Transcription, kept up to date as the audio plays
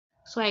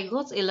So I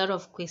got a lot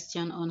of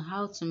question on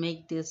how to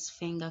make this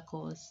finger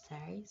curl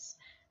styles.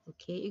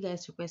 Okay, you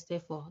guys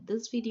requested for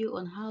this video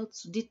on how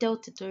to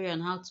detailed tutorial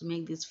on how to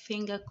make this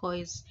finger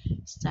coils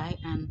style,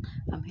 and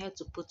I'm here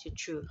to put you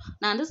through.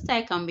 Now this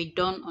style can be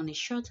done on a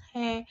short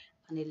hair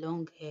and a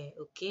long hair.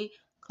 Okay,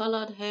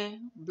 colored hair,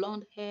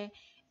 blonde hair,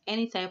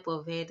 any type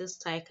of hair, this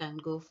style can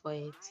go for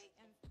it.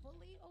 I am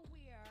fully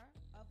aware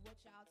of what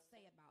y'all say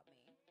about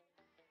me.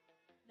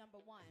 Number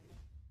one,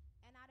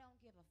 and I don't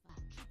give a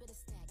fuck. Keep it a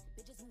stack.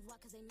 Bitches move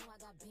out cause they know I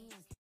got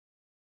bands.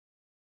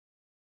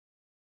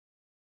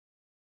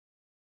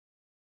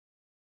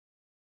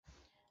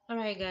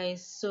 Alright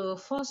guys, so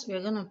first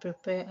we're gonna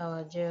prepare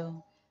our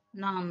gel.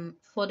 Now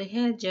for the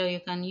hair gel, you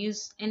can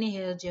use any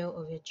hair gel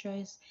of your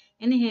choice,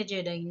 any hair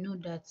gel that you know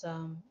that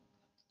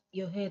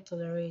your hair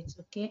tolerates.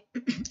 Okay,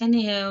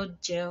 any hair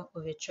gel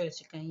of your choice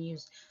you can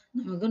use.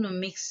 Now we're gonna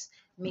mix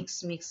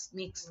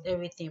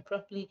everything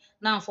properly.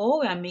 Now for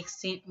what we are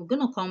mixing, we're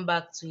gonna come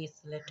back to it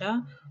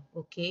later.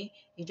 Okay,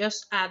 you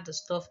just add the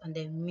stuff and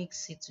then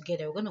mix it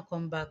together. We're gonna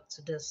come back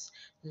to this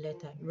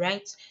later,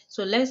 right?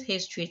 So let's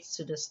head straight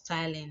to the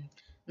styling.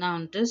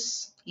 Now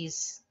this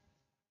is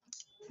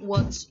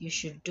what you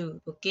should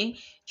do. Okay,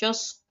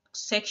 just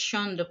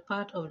section the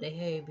part of the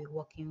hair you'll be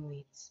working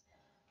with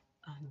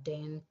and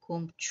then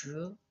comb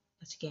through,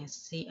 as you can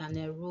see, and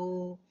then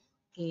roll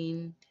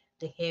in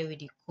the hair with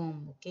the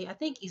comb. Okay, I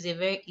think it's a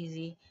very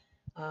easy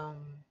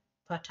um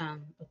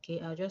pattern. Okay,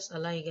 I'll just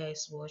allow you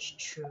guys watch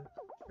through,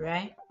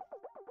 right?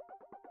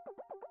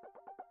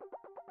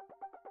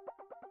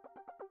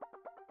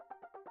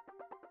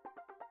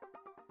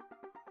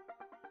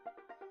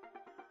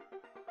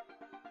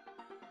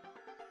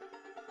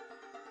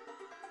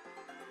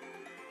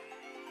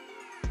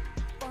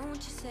 Won't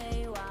you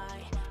say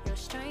why you're a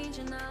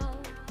stranger now?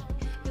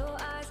 Your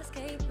eyes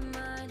escaping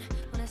mine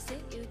when I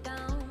sit you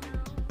down.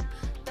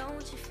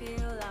 Don't you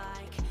feel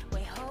like we're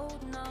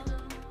holding on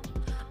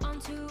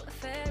onto a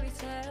fairy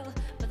tale,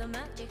 but the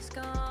magic's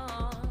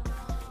gone?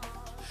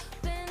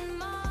 Been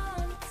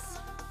months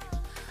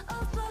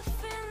of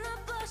bluffing the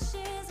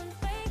blushes and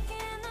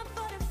faking the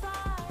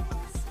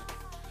butterflies.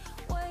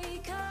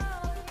 Wake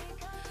up,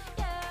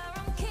 yeah,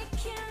 I'm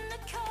kicking the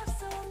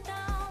castle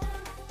down.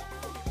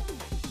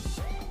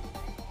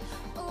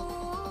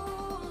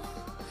 Ooh,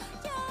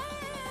 yeah,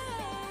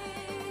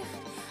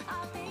 I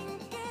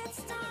think it's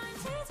time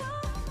to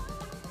talk.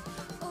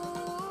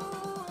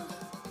 Ooh,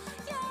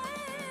 yeah,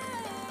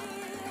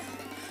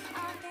 I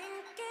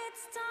think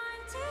it's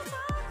time to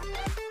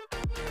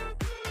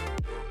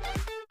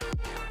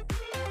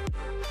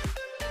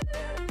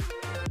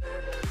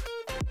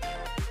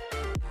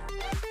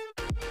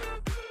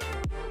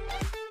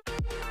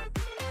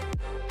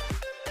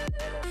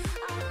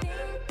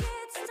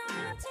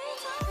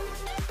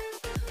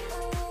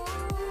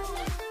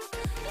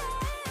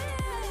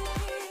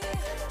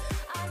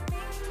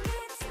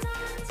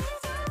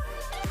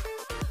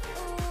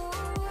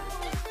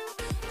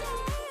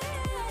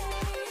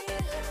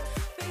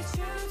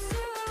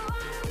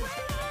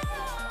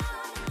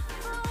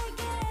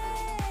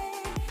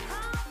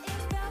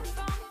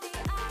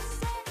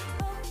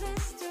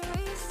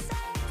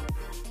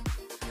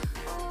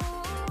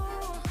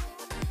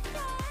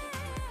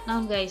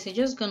Now guys, you're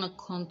just gonna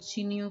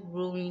continue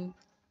rolling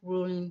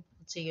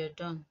until you're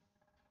done.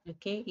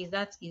 Okay, is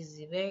that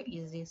easy? Very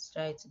easy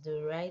try to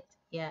do, right?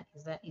 Yeah,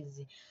 is that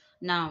easy?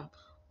 Now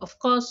of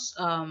course,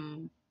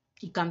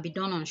 it can be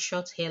done on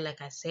short hair.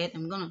 Like I said,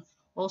 I'm gonna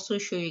also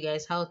show you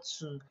guys how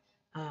to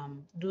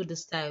do the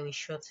style with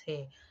short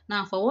hair.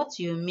 Now for what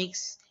you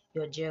mix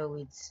your gel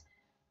with,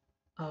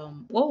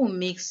 what will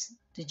mix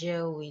the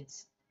gel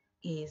with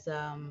is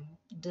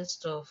this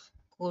stuff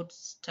called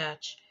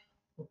starch.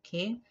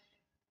 Okay,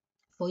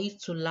 for it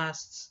to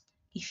last.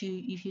 If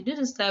you do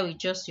the style with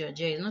just your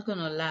gel, it's not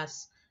gonna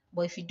last.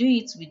 But if you do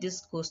it with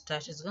this cold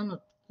starch, it's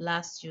gonna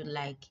last you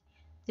like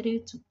three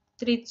to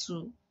three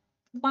to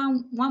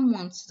one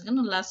month. It's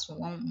gonna last for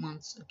 1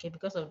 month, okay,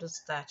 because of the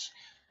starch.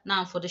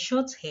 Now for the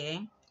short hair,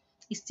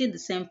 it's still the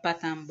same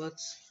pattern, but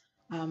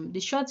the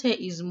short hair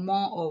is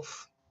more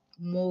of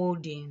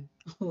molding.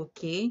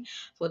 Okay,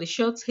 for the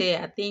short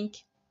hair, I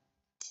think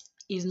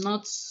is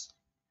not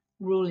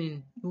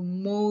rolling, you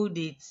mold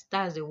it.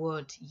 That's the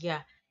word.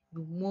 Yeah,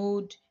 you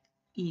mold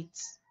it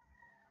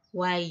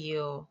while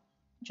you're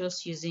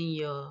just using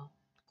your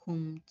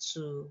comb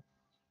to,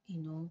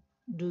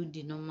 do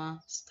the normal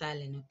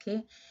styling.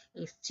 Okay,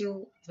 it's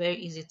still very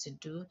easy to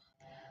do.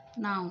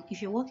 Now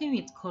if you're working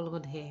with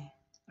colored hair,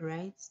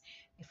 right,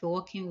 if you're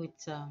working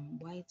with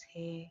white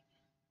hair,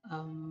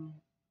 um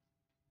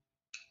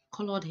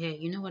colored hair,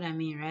 you know what I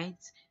mean,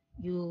 right?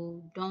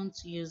 You don't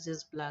use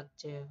this black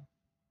gel,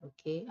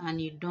 okay,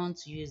 and you don't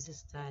use the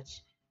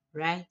starch,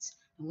 right?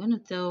 I'm going to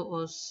tell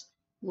us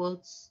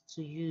what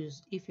to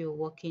use if you're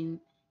working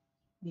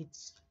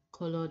with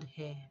colored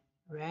hair,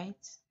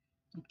 right?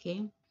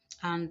 Okay,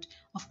 and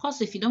of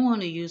course, if you don't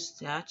want to use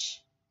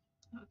starch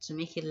to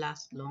make it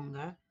last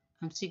longer,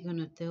 I'm still going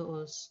to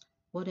tell us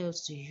what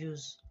else to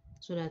use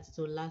so that it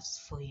will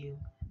last for you,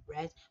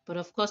 right? But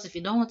of course, if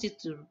you don't want it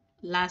to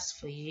last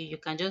for you, you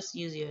can just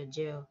use your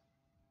gel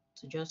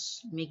to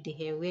just make the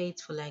hair, wear it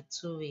for like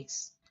 2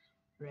 weeks,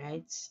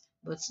 right?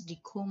 But the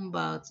comb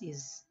out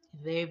is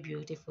a very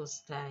beautiful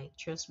style,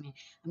 trust me.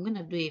 I'm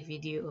gonna do a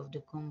video of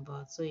the comb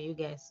out so you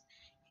guys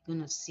are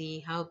gonna see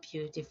how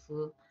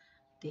beautiful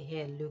the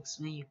hair looks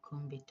when you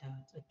comb it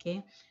out.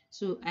 Okay,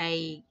 so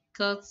I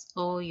got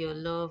all your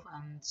love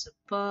and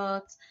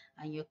support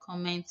and your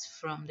comments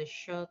from the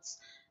short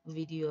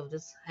video of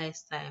this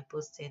hairstyle I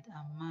posted,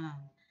 and man,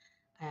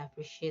 I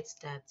appreciate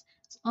that.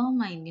 To all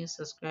my new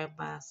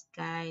subscribers,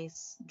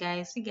 guys,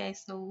 you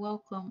guys are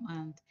welcome,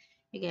 and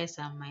you guys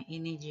are my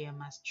energy and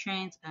my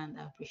strength, and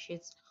I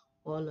appreciate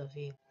all of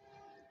you.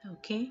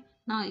 Okay,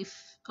 now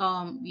if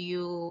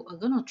you are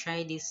gonna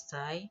try this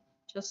style,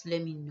 just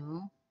let me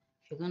know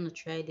if you're gonna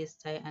try this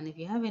style, and if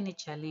you have any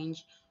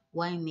challenge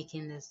while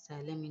making this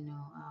style, let me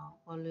know. I'll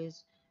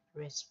always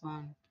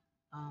respond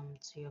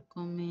to your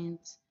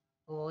comments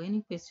or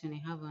any question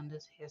you have on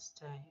this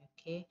hairstyle.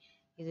 Okay,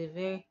 it's a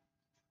very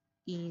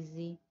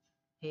easy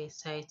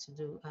hairstyle to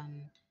do, and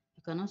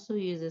you can also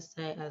use this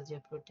style as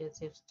your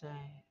protective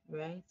style,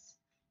 right?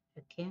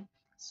 Okay,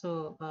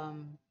 so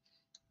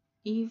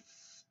if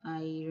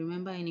I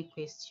remember any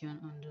question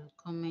on the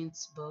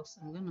comments box,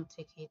 I'm gonna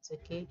take it.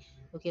 Okay,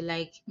 okay,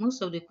 like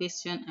most of the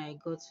question I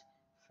got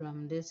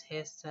from this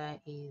hairstyle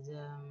is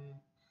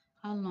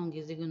how long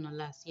is it gonna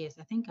last? Yes,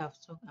 I think I've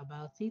talked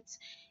about it.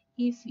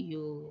 If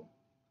you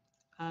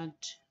add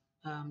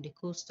the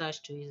cold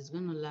starch to it, it's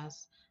going to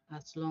last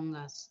as long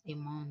as a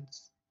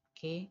month.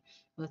 Okay,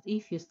 but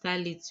if you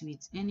style it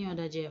with any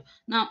other gel,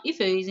 now if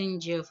you're using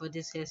gel for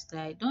this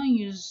hairstyle, don't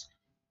use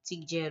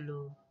thick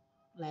gel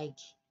like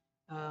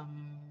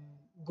um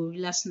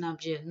gorilla snap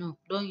gel. No,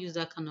 don't use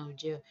that kind of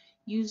gel.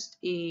 Use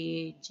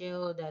a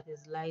gel that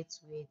is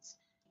lightweight,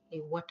 a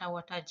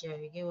water gel.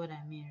 You get what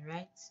I mean,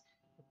 right?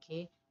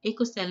 Okay,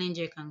 eco styling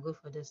gel can go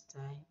for this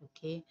style.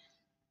 Okay,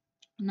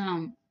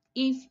 now,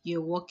 if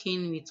you're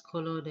working with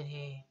colored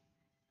hair,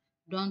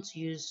 don't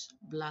use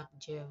black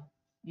gel.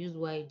 Use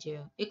white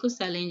gel. Eco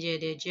styling gel,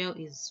 the gel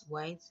is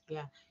white.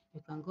 Yeah,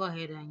 you can go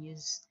ahead and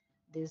use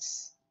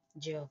this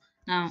gel.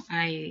 Now,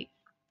 I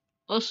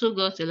also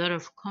got a lot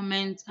of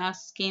comments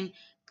asking,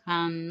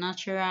 can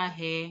natural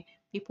hair,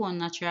 people on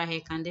natural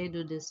hair, can they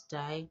do this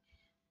dye?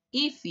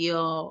 If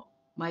you're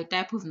my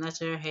type of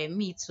natural hair,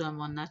 me too,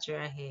 I'm on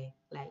natural hair.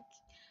 Like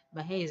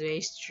my hair is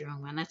very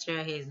strong. My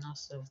natural hair is not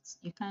soft.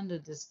 You can't do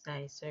this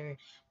dye, sorry.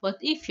 But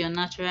if your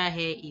natural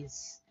hair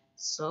is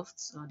soft,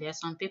 so there are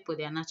some people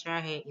their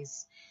natural hair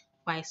is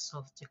quite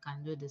soft, you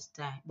can do this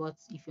dye. But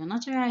if your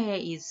natural hair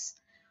is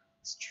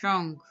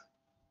strong,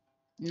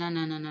 no,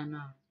 no, no, no,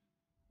 no.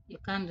 You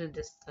can't do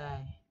this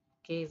dye.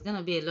 Okay, it's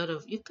gonna be a lot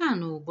of you can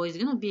know, but it's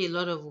gonna be a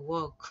lot of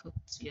work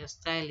to your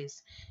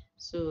stylist.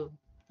 So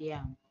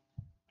yeah,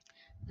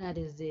 that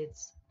is it.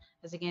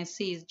 As you can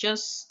see, it's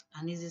just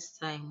an easy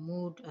style.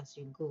 Mold as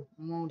you go,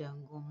 mold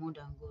and go, mold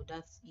and go.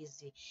 That's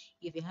easy.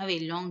 If you have a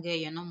long hair,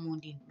 you're not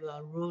molding,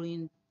 you're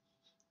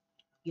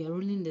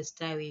rolling the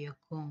style with your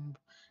comb.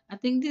 I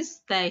think this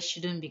style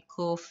shouldn't be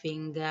called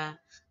finger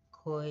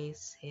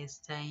coils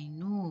hairstyle.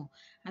 No,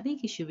 I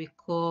think it should be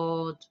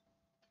called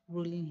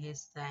rolling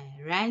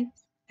hairstyle, right?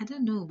 I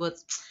don't know, but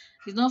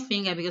it's not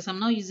finger because they're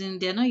not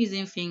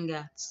using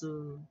finger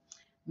to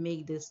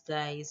make the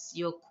style. It's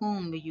your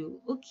comb.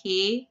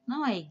 Okay,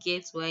 now I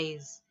get why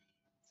it's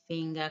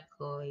finger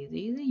coils.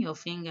 You're using your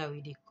finger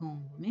with the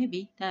comb.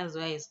 Maybe that's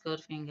why it's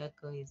called finger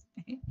coils.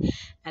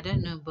 I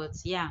don't know, but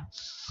yeah,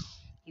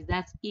 it's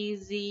that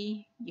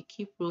easy. You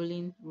keep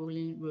rolling,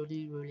 rolling,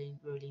 rolling, rolling,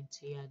 rolling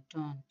till you're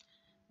done.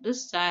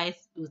 Those styles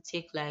will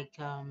take like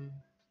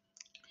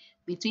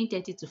between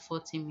 30 to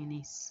 40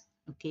 minutes,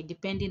 okay,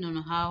 depending on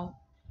how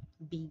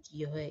big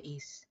your hair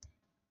is.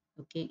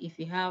 Okay, if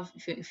you have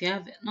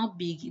not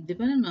big,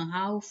 depending on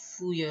how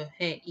full your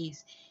hair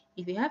is.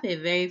 If you have a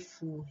very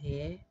full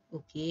hair,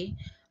 okay,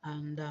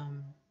 and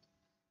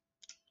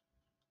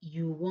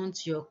you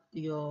want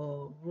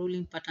your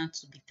rolling pattern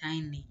to be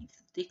tiny, it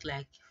will take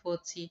like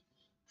 40,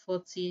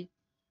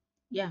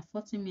 yeah,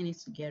 40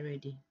 minutes to get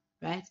ready,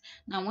 right?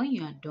 Now when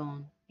you are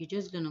done, you're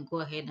just gonna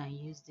go ahead and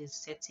use this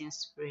setting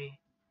spray,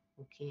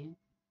 okay,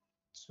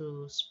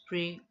 to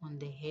spray on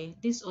the hair.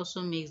 This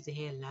also makes the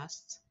hair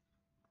last.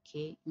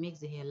 Okay, makes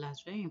the hair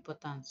last. Very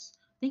important.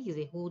 I think it's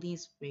a holding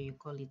spray, you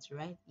call it,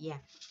 right? Yeah.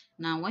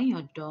 Now when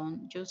you're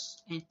done,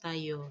 just enter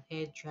your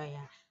hair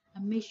dryer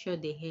and make sure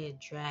the hair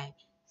dry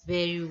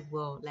very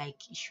well.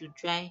 Like it should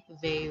dry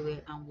very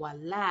well, and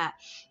voila,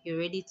 you're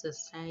ready to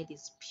style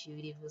this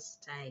beautiful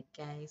style,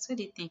 guys. What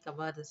do you think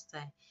about the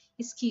style?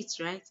 It's cute,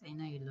 right? I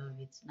know you love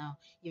it. Now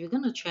if you're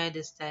gonna try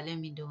this style, let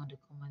me know in the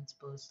comments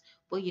box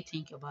what you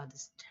think about the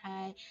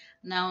style.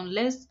 Now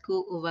let's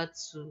go over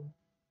to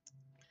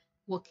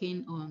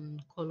working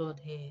on colored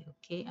hair.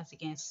 Okay, as you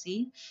can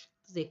see,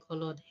 this is a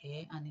colored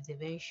hair and it's a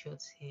very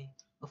short hair.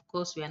 Of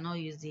course, we are not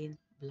using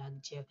black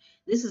gel.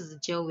 This is the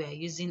gel we are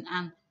using,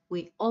 and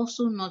we're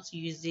also not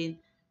using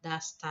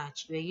that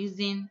starch. We're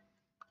using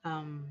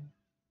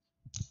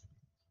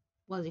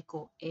what's it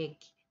called, egg.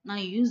 Now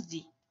you use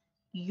the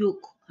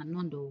yolk and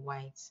not the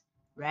white,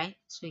 right?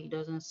 So it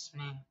doesn't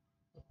smell.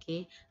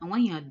 Okay, and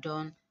when you're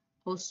done,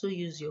 also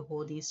use your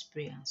holding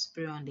spray and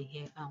spray on the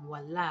hair, and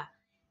voila,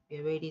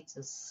 you're ready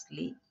to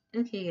sleep.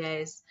 Okay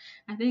guys,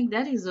 I think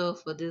that is all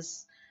for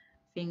this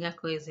finger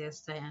coils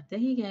hairstyle, and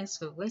thank you guys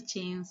for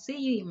watching. See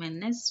you in my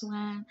next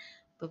one.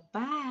 Bye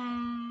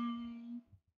bye.